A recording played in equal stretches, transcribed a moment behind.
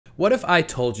What if I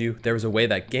told you there was a way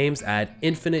that games add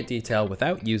infinite detail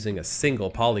without using a single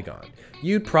polygon?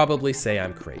 You'd probably say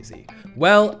I'm crazy.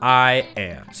 Well, I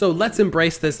am. So let's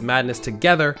embrace this madness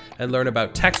together and learn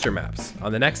about texture maps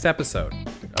on the next episode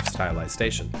of Stylized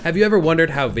Station. Have you ever wondered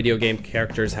how video game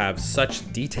characters have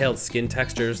such detailed skin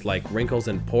textures like wrinkles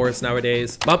and pores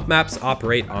nowadays? Bump maps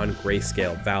operate on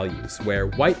grayscale values, where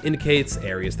white indicates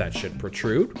areas that should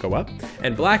protrude, go up,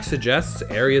 and black suggests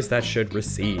areas that should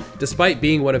recede. Despite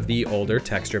being one of the older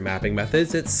texture mapping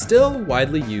methods, it's still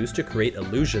widely used to create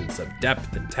illusions of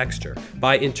depth and texture.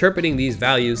 By interpreting these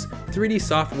values, 3D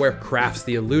software crafts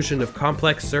the illusion of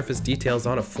complex surface details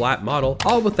on a flat model,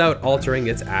 all without altering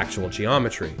its actual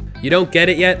geometry. You don't get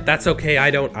it yet? That's okay,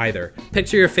 I don't either.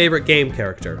 Picture your favorite game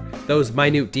character. Those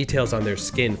minute details on their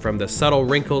skin, from the subtle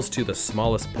wrinkles to the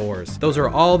smallest pores. Those are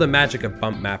all the magic of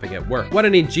bump mapping at work. What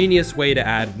an ingenious way to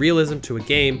add realism to a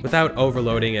game without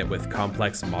overloading it with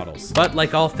complex models. But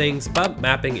like all things, bump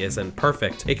mapping isn't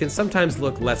perfect. It can sometimes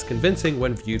look less convincing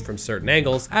when viewed from certain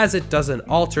angles, as it doesn't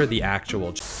alter the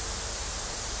actual.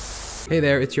 Hey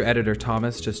there, it's your editor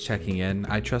Thomas, just checking in.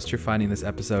 I trust you're finding this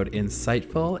episode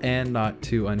insightful and not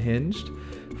too unhinged.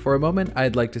 For a moment,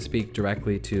 I'd like to speak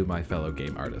directly to my fellow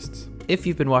game artists. If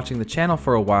you've been watching the channel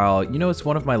for a while, you know it's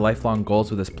one of my lifelong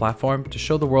goals with this platform to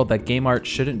show the world that game art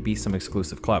shouldn't be some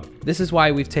exclusive club. This is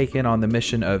why we've taken on the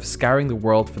mission of scouring the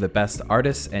world for the best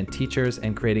artists and teachers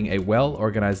and creating a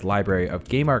well-organized library of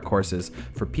game art courses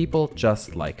for people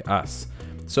just like us.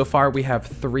 So far, we have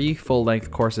 3 full-length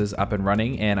courses up and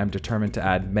running, and I'm determined to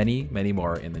add many, many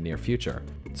more in the near future.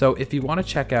 So if you want to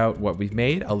check out what we've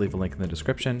made, I'll leave a link in the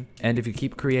description. And if you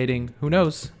keep creating, who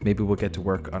knows, maybe we'll get to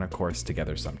work on a course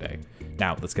together someday.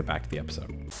 Now, let's get back to the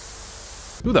episode.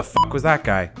 Who the fuck was that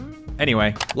guy?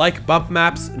 Anyway, like bump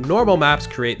maps, normal maps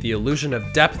create the illusion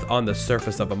of depth on the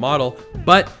surface of a model,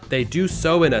 but they do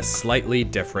so in a slightly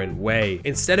different way.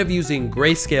 Instead of using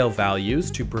grayscale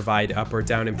values to provide up or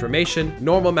down information,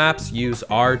 normal maps use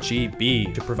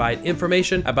RGB to provide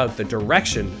information about the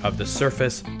direction of the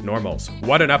surface normals.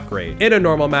 What an upgrade. In a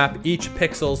normal map, each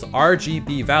pixel's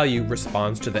RGB value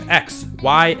responds to the X,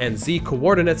 Y, and Z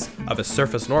coordinates of a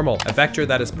surface normal, a vector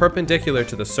that is perpendicular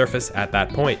to the surface at that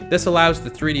point. This allows the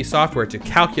 3D software to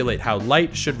calculate how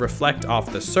light should reflect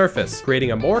off the surface,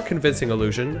 creating a more convincing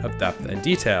illusion of depth and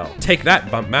detail. Take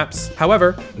that, bump maps.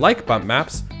 However, like bump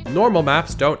maps, normal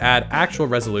maps don't add actual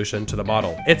resolution to the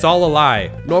model. It's all a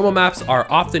lie. Normal maps are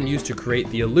often used to create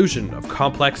the illusion of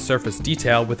complex surface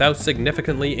detail without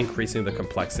significantly increasing the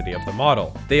complexity of the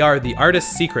model. They are the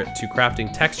artist's secret to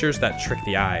crafting textures that trick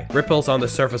the eye. Ripples on the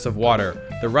surface of water,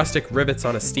 the rustic rivets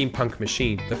on a steampunk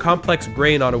machine, the complex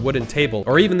grain on a wooden table,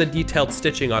 or even the detailed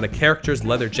stitching on a character's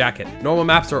leather jacket. Normal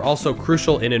maps are also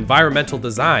crucial in environmental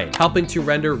design, helping to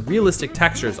render realistic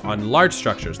textures on large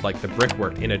structures like the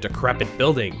brickwork in a decrepit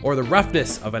building, or the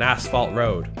roughness of an asphalt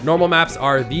road. Normal maps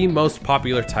are the most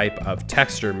popular type of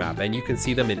texture map, and you can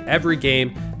see them in every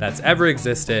game that's ever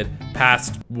existed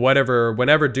past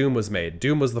whenever Doom was made.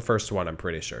 Doom was the first one, I'm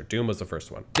pretty sure. Doom was the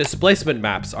first one. Displacement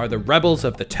maps are the rebels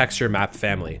of the texture map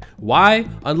family. Why?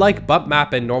 Unlike bump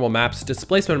map and normal maps,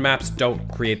 displacement maps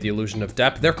don't create the illusion of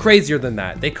depth. They're crazier than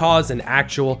that. They cause an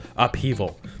actual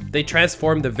upheaval. They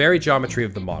transform the very geometry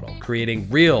of the model, creating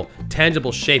real,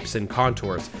 tangible shapes and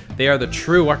contours. They are the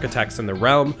true architects in the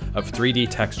realm of 3D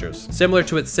textures. Similar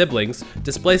to its siblings,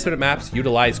 displacement maps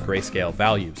utilize grayscale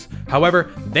values.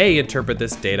 However, they interpret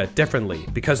this data differently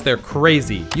because they're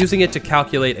crazy, using it to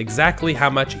calculate exactly how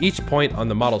much each point on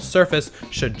the model's surface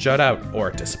should jut out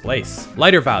or displace.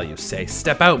 Lighter values say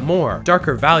step out more.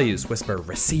 Darker values whisper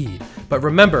recede. But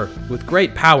remember, with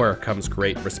great power comes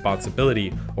great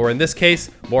responsibility, or in this case,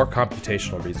 more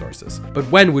computational resources. But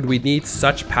when would we need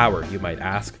such power, you might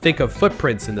ask? Think of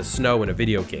footprints in the snow in a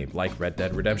video game like Red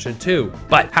Dead Redemption 2.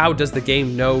 But how does the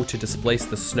game know to displace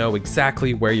the snow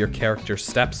exactly where your character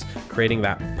steps, creating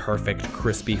that perfect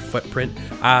crispy footprint?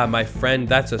 Ah, my friend,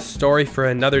 that's a story for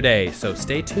another day, so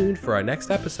stay tuned for our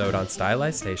next episode on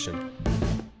Stylized Station.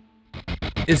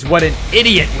 Is what an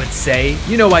idiot would say.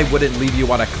 You know I wouldn't leave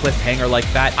you on a cliffhanger like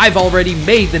that. I've already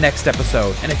made the next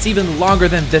episode, and it's even longer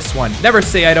than this one. Never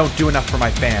say I don't do enough for my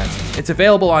fans. It's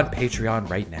available on Patreon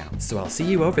right now. So I'll see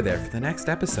you over there for the next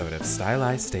episode of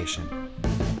Stylized Station.